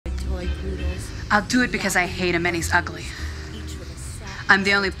I'll do it because I hate him and he's ugly. I'm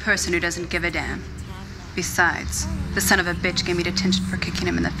the only person who doesn't give a damn. Besides, the son of a bitch gave me detention for kicking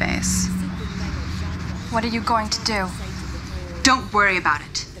him in the face. What are you going to do? Don't worry about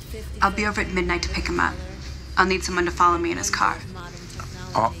it. I'll be over at midnight to pick him up. I'll need someone to follow me in his car.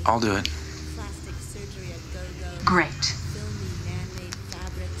 I'll do it. Great.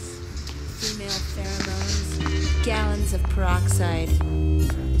 Gallons of peroxide,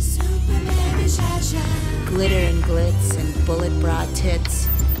 glitter and glitz and bullet bra tits.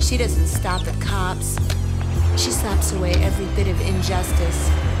 She doesn't stop at cops. She slaps away every bit of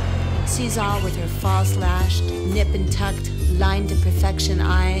injustice. Sees all with her false lashed, nip and tucked, lined to perfection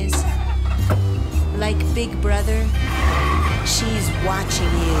eyes. Like Big Brother, she's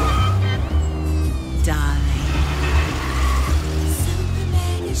watching you, darling.